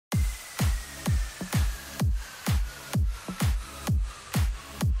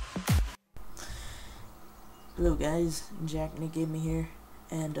Hello guys, Jack Nick gave me here,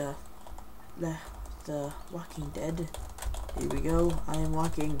 and the Walking Dead. Here we go. I am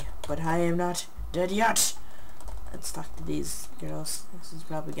walking, but I am not dead yet. Let's talk to these girls. This is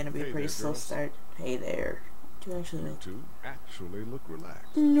probably gonna be a pretty slow start. Hey there. Do you actually? You two actually look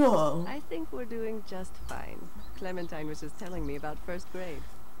relaxed. No. I think we're doing just fine. Clementine was just telling me about first grade.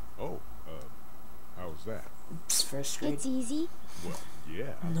 Oh, how's that? It's first grade. It's easy. Well,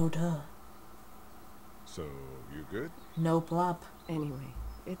 yeah. No duh. So, you good? No plop. Anyway,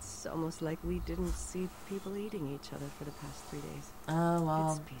 it's almost like we didn't see people eating each other for the past 3 days. Oh,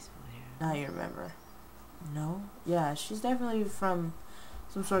 well. It's peaceful here. Now you remember. No? Yeah, she's definitely from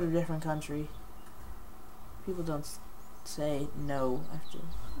some sort of different country. People don't say no after.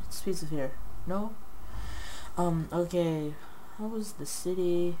 It's peaceful here. No? Okay. How was the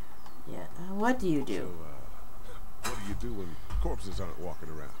city? Yeah, what do you do? So, what do you do when corpses aren't walking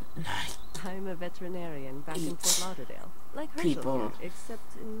around? I'm a veterinarian back in Fort Lauderdale. Like Herschel people. here,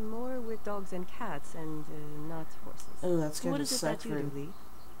 except more with dogs and cats and not horses. Oh, that's What gotta is it suck that for. you do, Lee?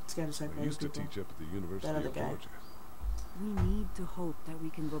 It's gotta suck for I other used to people. teach up at the University That other of guy. Georgia. We need to hope that we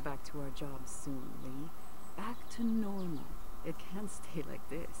can go back to our jobs soon, Lee. Back to normal. It can't stay like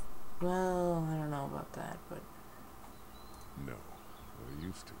this. Well, I don't know about that, but No, I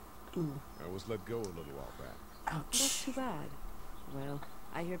used to. ooh, I was let go a little while back. That's ouch. too bad. Well,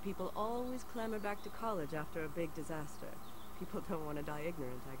 I hear people always clamor back to college after a big disaster. People don't want to die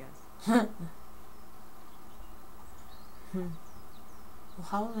ignorant, I guess. Well,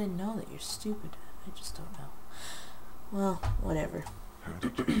 how do they know that you're stupid? I just don't know. Well, whatever. How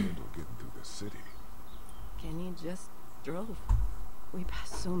did you handle getting through the city? Kenny just drove. We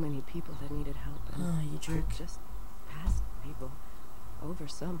passed so many people that needed help, and Oh, you jerk. just passed people over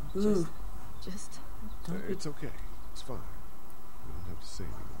some. Ooh, Just don't be, It's okay. It's fine. You don't have to say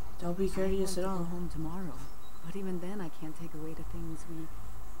anymore. don't be I courteous want at to go all. home tomorrow, but even then I can't take away the things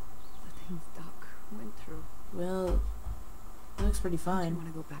Doc went through. Well, it looks pretty Do you fine. want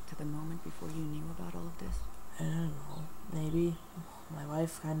to go back to the moment before you knew about all of this? I don't know. Maybe. My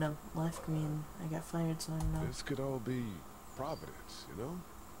wife kind of left me and I got fired, so I don't know. This could all be Providence, you know?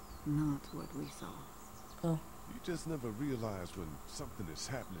 Not what we saw. Oh, You just never realize when something is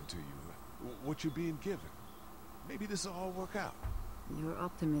happening to you, what you're being given. Maybe this will all work out. Your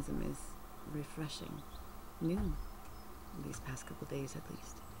optimism is refreshing. New. These past couple days, at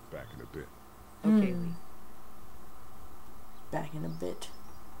least. Back in a bit. okay, Hmm. Lee. Back in a bit.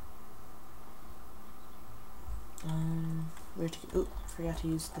 Where to go? Oh, forgot to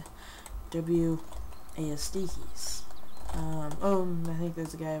use the WASD keys. I think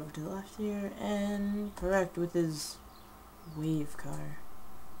there's a guy over to the left here, and correct, with his wave car.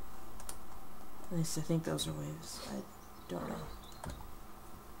 At least I think those are waves. I don't know.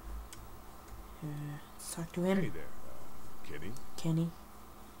 Let's talk to him. Hey there, Kenny. Kenny.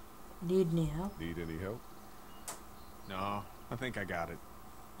 Need any help? Need any help? No, I think I got it.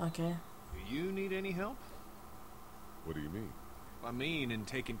 Okay. Do you need any help? What do you mean? I mean, in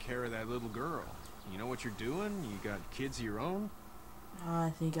taking care of that little girl. You know what you're doing? You got kids of your own?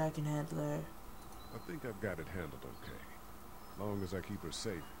 I think I can handle her. I think I've got it handled okay. As long as I keep her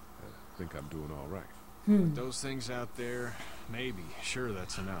safe, I think I'm doing all right. Hmm. Those things out there, maybe. Sure,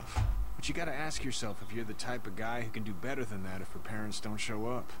 that's enough. But you gotta ask yourself if you're the type of guy who can do better than that if her parents don't show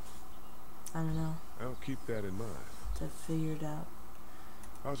up. I don't know. I'll keep that in mind. To figure it out.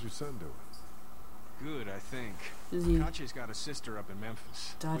 How's your son doing? Good, I think. Is he Kachi's got a sister up in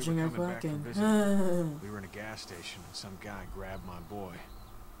Memphis. dodging we or were coming back from quacking? visiting. We were in a gas station and some guy grabbed my boy.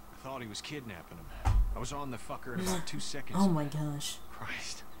 I thought he was kidnapping him. I was on the fucker in about 2 seconds. Oh my gosh.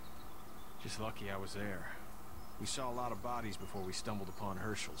 Christ. Just lucky I was there. We saw a lot of bodies before we stumbled upon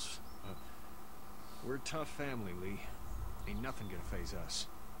Herschel's. We're a tough family, Lee. Ain't nothing gonna faze us.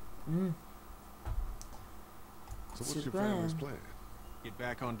 Mm. So What's what's your your family's plan? plan? Get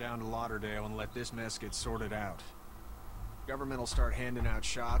back on down to Lauderdale and let this mess get sorted out. Government will start handing out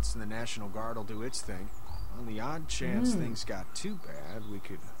shots and the National Guard will do its thing. On the odd chance things got too bad, we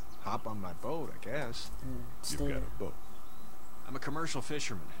could hop on my boat, I guess. Stay You've got there. a boat. I'm a commercial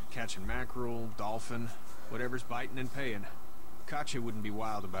fisherman, catching mackerel, dolphin, whatever's biting and paying. Katya wouldn't be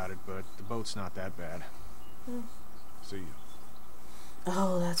wild about it, but the boat's not that bad. See you.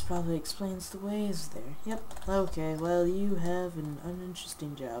 Oh, that probably explains the waves there. Yep. Okay, well, you have an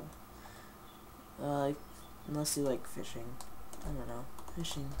uninteresting job. Unless you like fishing. I don't know.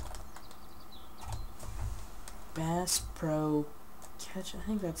 Fishing. Bass Pro Catch. I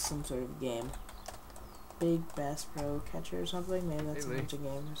think that's some sort of game. Big Bass Pro Catcher or something. Maybe that's Hey, a Lee. bunch of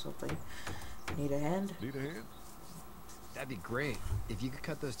game or something. Need a hand? Need a hand? That'd be great. If you could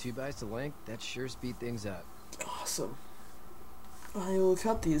cut those 2 bytes to length, that'd sure speed things up. Awesome. I will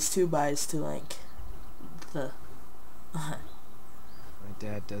cut these 2x to like the. My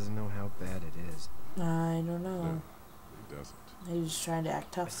dad doesn't know how bad it is. I don't know. No, he doesn't. He's just trying to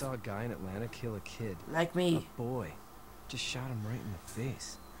act I tough. saw a guy in Atlanta kill a kid. Like A me. boy. Just shot him right in the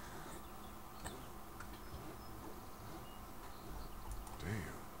face.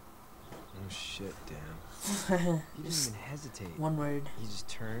 Damn. Oh shit, Dan. He didn't Just even hesitate. one word. He just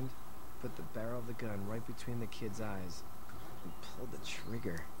turned, put the barrel of the gun right between the kid's eyes, and pulled the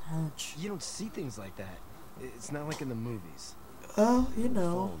trigger. Ouch. You don't see things like that. It's not like in the movies. Oh, you Don't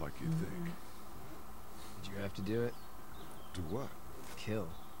know. fall like you think. Did you have to do it? Do what? Kill.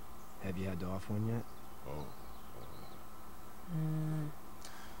 Have you had to off one yet? Oh,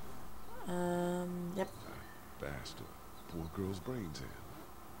 Yep. bastard. Poor girl's brains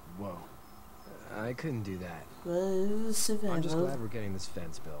in. Whoa. I couldn't do that. Well, it was survival I'm just glad we're getting this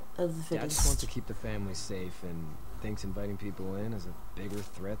fence built. of the Dad just wants fittest. to keep the family safe and thinks inviting people in is a bigger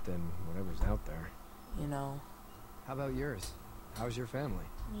threat than whatever's out there. You know. How about yours? How's your family?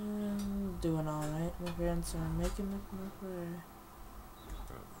 Doing alright. My parents are making it more for.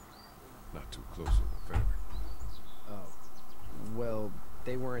 Not too close with my family. Oh. Well,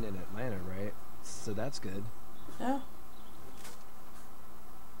 they weren't in Atlanta, right? So that's good. Yeah.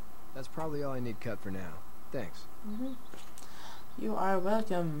 That's probably all I need cut for now. Thanks. You are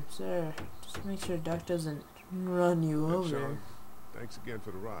welcome, sir. Just make sure Duck doesn't run you Hey, over. Sean, thanks again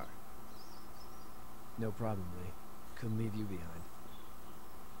for the ride. No problem, Lee. Couldn't leave you behind.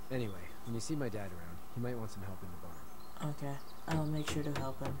 Anyway, when you see my dad around, he might want some help in the barn. Okay, I'll make sure to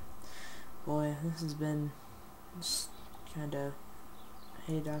help him. Boy, this has been just kind of.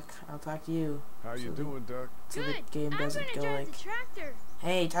 Hey, Duck, I'll talk to you. How you So the- doing, Duck? So the Good. game I'm doesn't gonna go drive like. the tractor.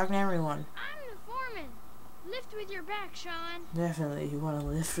 Hey, talk to everyone. I'm the foreman. Lift with your back, Sean. Definitely, you want to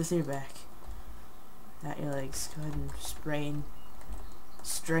lift with your back, not your legs. Go ahead and put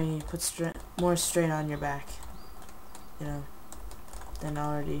more strain on your back. You know, than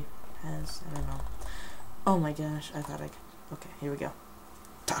already has. I don't know. Oh my gosh, I thought I could. Okay, here we go.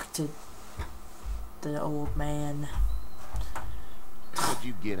 Talk to the old man. How'd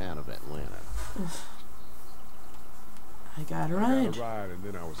you get out of Atlanta? I got a I ride. got a ride and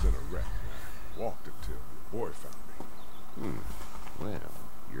then I was in a wreck. Walked until your boy found me. Well,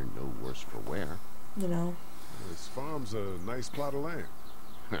 you're no worse for wear. You know. This farm's a nice plot of land.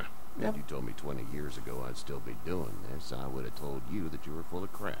 Huh. Yep. If you told me 20 years ago I'd still be doing this, I would have told you that you were full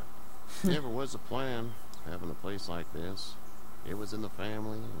of crap. Never was a plan, having a place like this. It was in the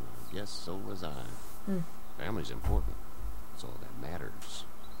family, and I guess so was I. Family's important. That's all that matters.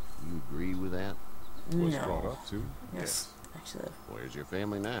 You agree with that? Was brought No. up to? Yes, actually, Where's your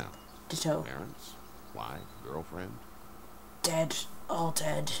family now? ditto. Parents? Wife? Girlfriend? Dead. All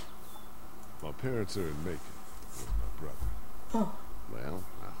dead. My parents are in Macon with my brother. Oh. Well,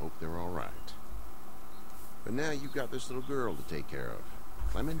 I hope they're all right. But now you've got this little girl to take care of.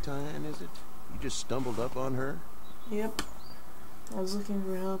 Clementine, is it? You just stumbled up on her? Yep. I was looking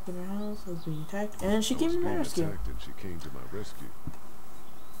for help in her house. I was being attacked, and she I came was to my being rescue. attacked and she came to my rescue.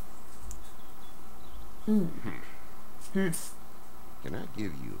 Can I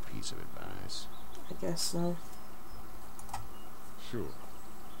give you a piece of advice? I guess so. Sure.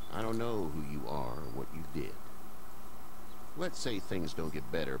 I don't know who you are or what you did. Let's say things don't get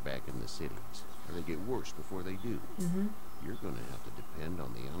better back in the cities, or they get worse before they do. You're going to have to depend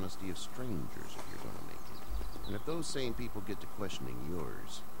on the honesty of strangers if you're going to make it. And if those same people get to questioning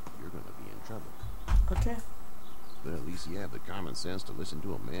yours, you're going to be in trouble. Okay. But at least you have the common sense to listen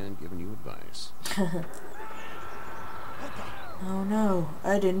to a man giving you advice. Oh no,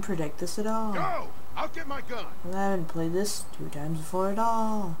 I didn't predict this at all. Go! I'll get my gun! Well, I haven't played this 2 times before at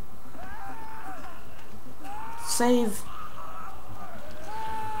all. Save.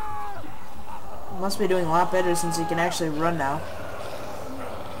 Must be doing a lot better since he can actually run now.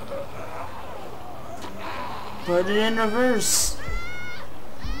 Put it in reverse.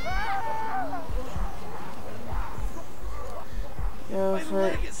 Go for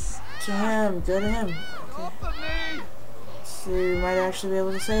it. To him. Go to him. Okay. So we might actually be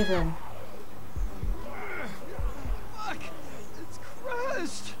able to save him. Fuck! It's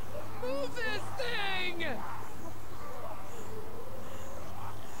crushed! Move this thing!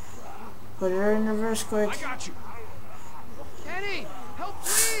 Put her in reverse quick. I got you! Kenny! Help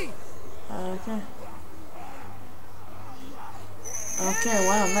me! Okay. Okay,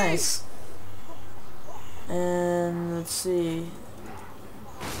 wow, nice. And let's see.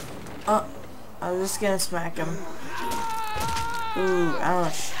 Oh, I was just gonna smack him. Ooh,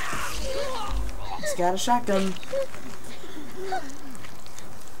 ouch. He's got a shotgun.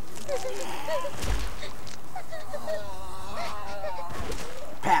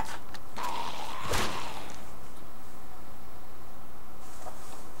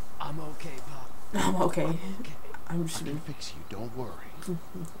 I'm okay, Pop. I'm okay. Okay. I'm I just can fix you, don't worry.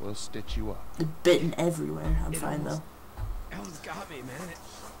 We'll stitch you up. bitten everywhere. I'm It fine almost- though. It almost got me, man.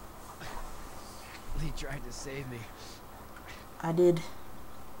 Lee tried to save me. I did.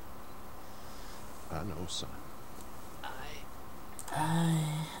 I know, son.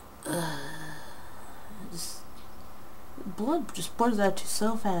 Just, blood just pours out too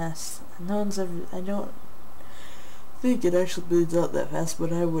so fast. No one's ever. I don't think it actually bleeds out that fast,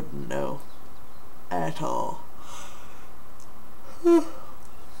 but I wouldn't know at all.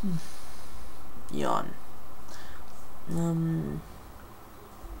 Yawn.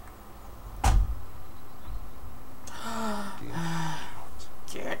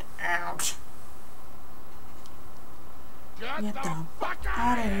 Get out. Get the fuck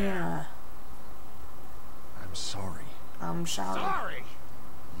out of here. I'm sorry. I'm sorry. Sorry!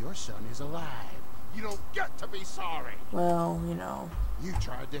 Your son is alive. You don't get to be sorry. Well, you know. You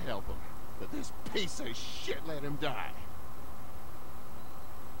tried to help him, but this piece of shit let him die.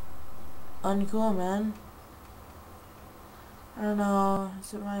 Uncool, man. I don't know.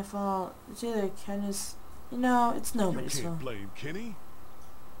 Is it my fault? It's either Kenny's. You know, it's You nobody's can't fault. blame Kenny.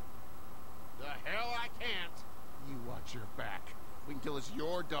 The hell I can't. You watch your back. We can kill us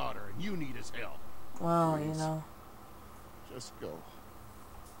your daughter, and you need his help. Well, you Please. know. Just go.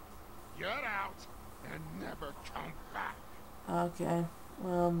 Get out and never come back. Okay.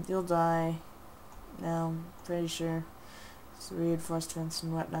 Well, you'll die. Now, I'm pretty sure. It's a reinforced fence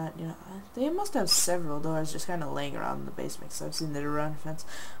and whatnot. You know, they must have several doors just kind of laying around in the basement. So I've seen the around fence.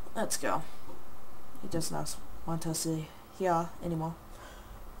 Let's go. He does not want us to here anymore.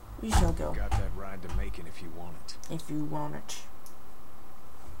 We shall go Got that ride to Macon if you want it. if you want it.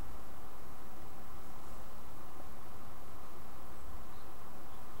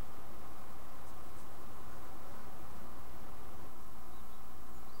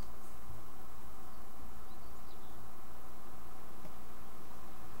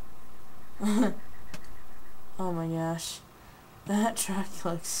 Oh my gosh. That truck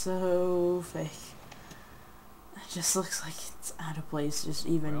looks so fake. It just looks like it's out of place just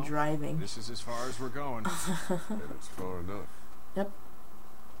even Well, driving. This is as far as we're going. And it's far enough.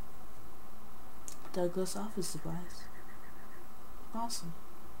 Douglas office supplies. Awesome.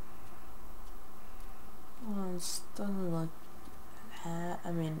 Well, it doesn't look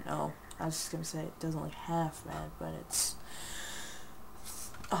I mean, oh, I was just gonna say it doesn't look half bad, but it's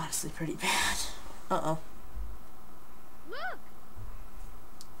honestly pretty bad. Uh-oh. Look!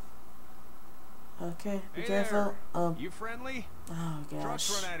 Okay, be Hey careful. there. You friendly? Oh Truck's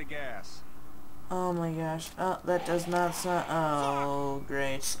gosh. run out of gas. Oh my gosh. Oh, that does not sound. Oh,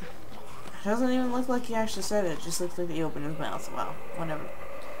 great. Doesn't even look like he actually said it. Just looks like he opened his mouth. Wow. Whatever.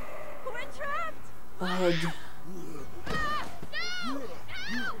 We're trapped! Ugh. Ah, no!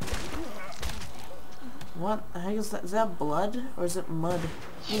 No! What the heck is that? Is that blood or is it mud?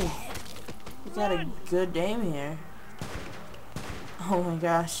 Ooh. You got a good aim here. Oh my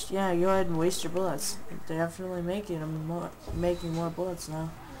gosh. Yeah, go ahead and waste your bullets. They're definitely making more bullets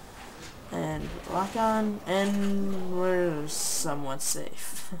now. And lock on, and we're somewhat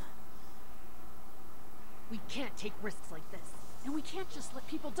safe. We can't take risks like this. And we can't just let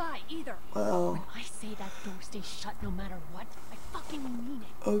people die, either. Well, When I say that door stays shut no matter what, I fucking mean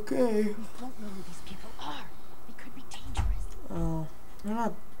it. okay. We don't know who these people are. They could be dangerous. Oh, they're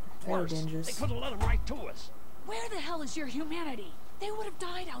not very dangerous. They could have let them right to us. Where the hell is your humanity? They would have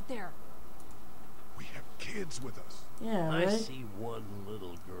died out there. We have kids with us. Yeah, I right? see one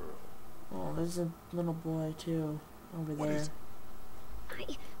little girl. Oh, there's a little boy too over What there. is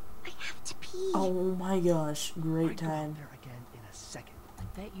it? I have to pee. Oh my gosh, great I'd go out time. there again in a second. I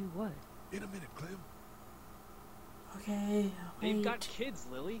bet you would. In a minute, Clem. Okay, They've wait. got kids,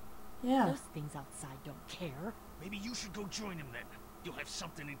 Lily. Yeah. Those things outside don't care. Maybe you should go join them then. You'll have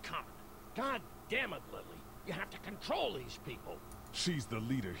something in common. God damn it, Lily. You have to control these people. She's the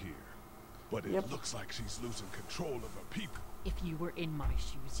leader here. But it Yep. looks like she's losing control of her people. If you were in my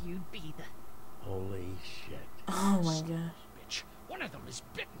shoes, you'd be the... Holy shit. Oh my gosh. Bitch. One of them is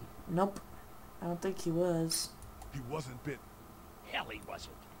bitten. Nope. I don't think he was. He wasn't bitten. Hell, he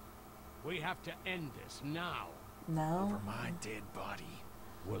wasn't. We have to end this now. No? Over my dead body.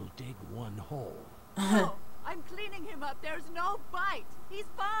 We'll dig one hole. No, I'm cleaning him up. There's no bite. He's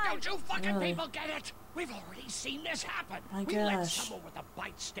fine. Don't you fucking Really? people get it? We've already seen this happen. My We let gosh. someone with a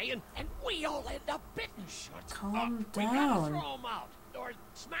bite stay in, and we all end up bitten. Shut Calm up. We down. gotta throw him out, or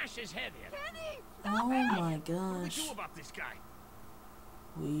smash his head in. Kenny, Oh my What do we gosh. do about this guy?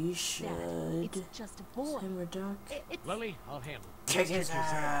 We Dad, should. it's just a boy. Simmer duck. It's... Lily, I'll handle it. Kick his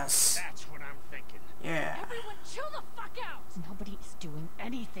ass. That's what I'm thinking. Yeah. Everyone chill the fuck out! Nobody is doing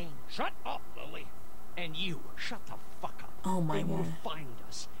anything. Shut up, Lily. And you, shut the fuck up. Oh my They will god. find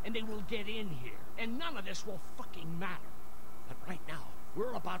us, and they will get in here, and none of this will fucking matter. But right now,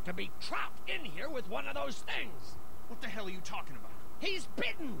 we're about to be trapped in here with one of those things. What the hell are you talking about? He's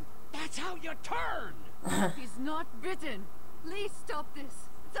bitten. That's how you turn. He's not bitten. Please stop this.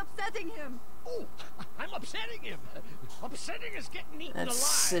 It's upsetting him. Oh, I'm upsetting him. Upsetting is getting eaten Let's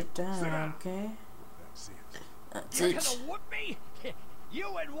alive. sit down, Sit down. okay? That's it. That's You're it. gonna whoop me? You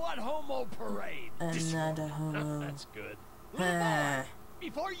and what homo parade? Another homo. That's good. Little boy,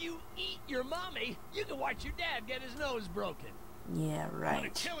 before you eat your mommy, you can watch your dad get his nose broken. Yeah, Want to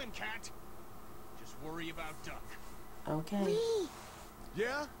right. kill him, Cat? Just worry about Duck. Okay. Lee,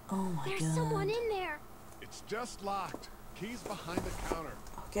 Yeah? Oh my there's god. someone in there. It's just locked. Keys behind the counter.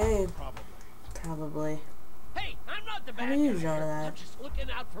 Okay, Probably. probably. Hey, I'm not the How bad do you guy know here. that? I'm just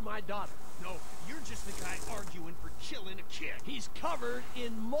looking out for my daughter. No, you're just the guy arguing for killing a kid. He's covered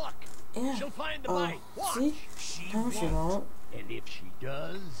in muck. Yeah. She'll find the Oh, bite. Watch. see? She No, she won't. And if she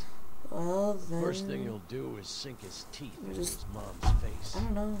does, Well, then... first thing he'll do is sink his teeth You into just- his mom's face. I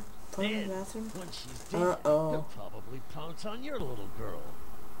don't know. Play in the Then, bathroom? once she's dead, Uh-oh. he'll probably pounce on your little girl.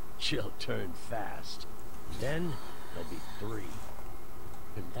 She'll turn fast. Then there'll be 3.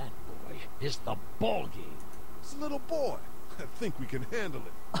 And that boy is the ball game. It's a little boy. I think we can handle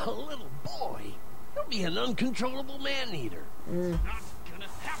it. A little boy? He'll be an uncontrollable man-eater. Mm. Not gonna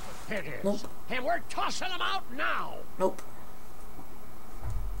happen. It is. Nope. And we're tossing him out now. Nope.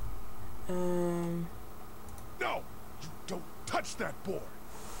 No! You don't touch that boy. You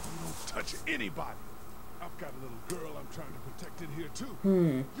don't touch anybody. I've got a little girl I'm trying to protect in here, too.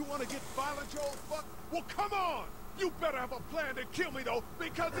 You want to get violent, you old fuck? Well, come on! You better have a plan to kill me, though,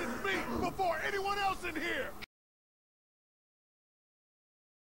 because it's me before anyone else in here!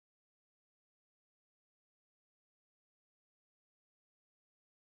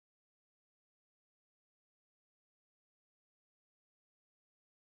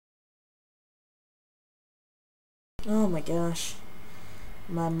 Oh my gosh.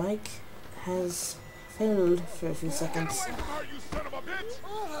 My mic has failed for a few Get seconds. away from her, you son of a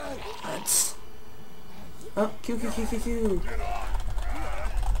bitch! Let's... Oh, Q.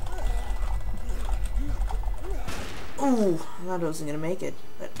 Ooh, I thought I wasn't gonna make it,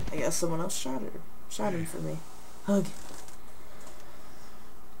 but I guess someone else shot her. Shot him for me. Hug.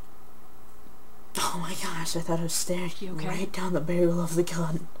 Oh my gosh, I thought I was staring You okay? right down the barrel of the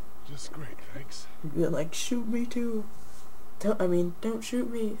gun. Just great, thanks. You'd be like, shoot me too. Don't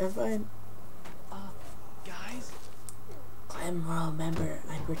shoot me. I'm fine. Guys? Clem, well, remember,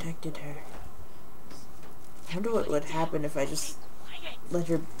 I protected her. I wonder what would happen if I just let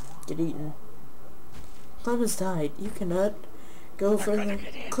her get eaten. Clem has died. You cannot go further.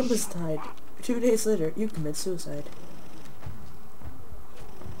 Clem has died. 2 days later, you commit suicide.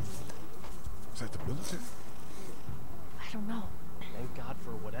 Is that the military? I don't know. Thank God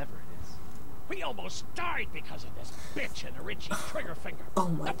for whatever it is. We almost died because of this bitch and a Richie trigger finger. Oh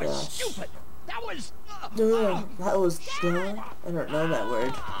my That was gosh. stupid. That was... Ugh, that was duh. I don't know that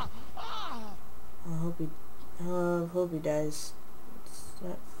word. I hope he dies. It's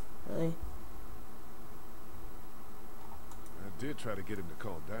not really. I did try to get him to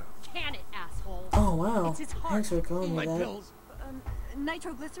calm down. Can it, asshole? Oh wow. It's his heart. Thanks for calling My me that. pills.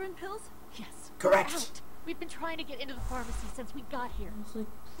 Nitroglycerin pills? Yes. Correct. We're out. We've been trying to get into the pharmacy since we got here. I was like,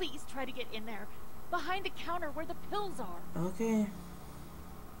 Please try to get in there. Behind the counter where the pills are. okay.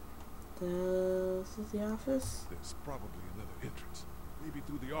 This is the office? There's probably another entrance. Maybe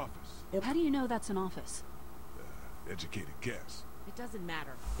through the office. Yep. How do you know that's an office? Educated guess. It doesn't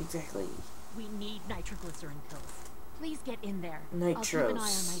matter. Exactly. We need nitroglycerin pills. Please get in there. I'll keep an eye on my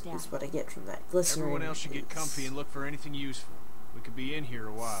Nitros dad. is what I get from that. Glycerin. Everyone else should get is- comfy and look for anything useful. We could be in here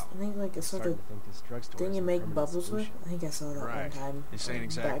a while. I think like a sort Starting of to think this drugstore thing is you a make permanent bubbles with. solution. I think I saw that one Right. time. This on ain't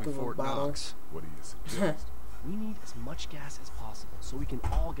the back exactly of a Fort bottle. Knox. What do you suggest? We need as much gas as possible so we can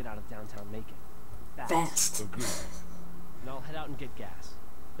all get out of downtown Macon. Fast. Agreed. And I'll head out and get gas.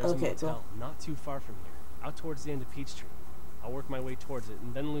 There's Okay, a motel not too far from here, out towards the end of Peachtree. I'll work my way towards it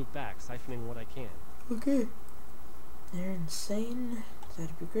and then loop back, siphoning what I can. Okay. They're insane.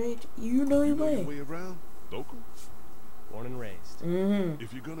 That'd be great. You know your You know your way. way around? Local? Born and raised. Mm-hmm.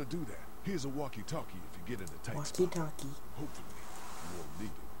 If you're gonna do that, here's a walkie-talkie if you get in a tight Walkie spot. talkie. Hopefully, you won't need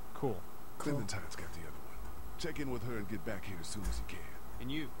it. Cool. Cool. Clementine's got the other one. Check in with her and get back here as soon as you can. And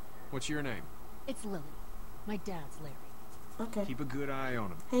you, what's your name? It's Lily. My dad's Larry. Okay. Keep a good eye on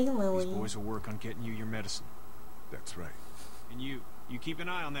him. Hey, Lily. These boys will work on getting you your medicine. That's right. And you keep an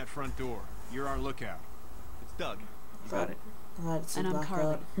eye on that front door. You're our lookout. It's Doug. You got it? And I'm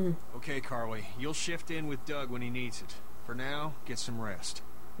Carly. Okay, Carly. You'll shift in with Doug when he needs it. For now, get some rest.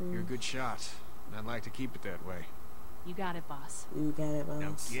 You're a good shot, and I'd like to keep it that way. You got it, boss. You got it, boss.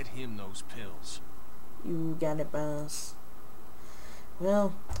 Now get him those pills. You got it, boss.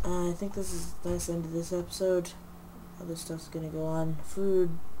 Well, I think this is the nice end of this episode. Other stuff's gonna go on.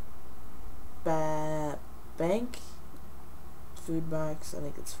 Food bank? Food box? I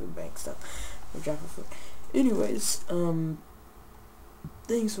think it's food bank stuff. We're dropping food. Anyways,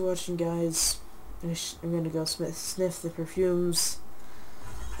 thanks for watching, guys. I'm gonna go sniff the perfumes,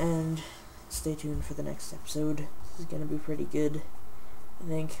 and stay tuned for the next episode. This is gonna be pretty good. I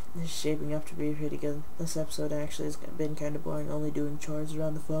think this is shaping up to be pretty good. This episode actually has been kind of boring, only doing chores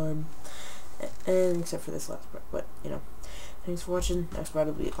around the farm, and except for this last part. But you know, thanks for watching. Next part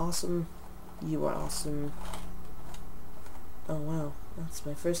will be awesome. You are awesome. Oh wow, that's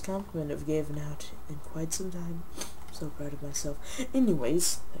my first compliment I've given out in quite some time. I'm so proud of myself.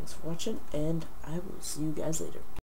 Anyways, thanks for watching, and I will see you guys later.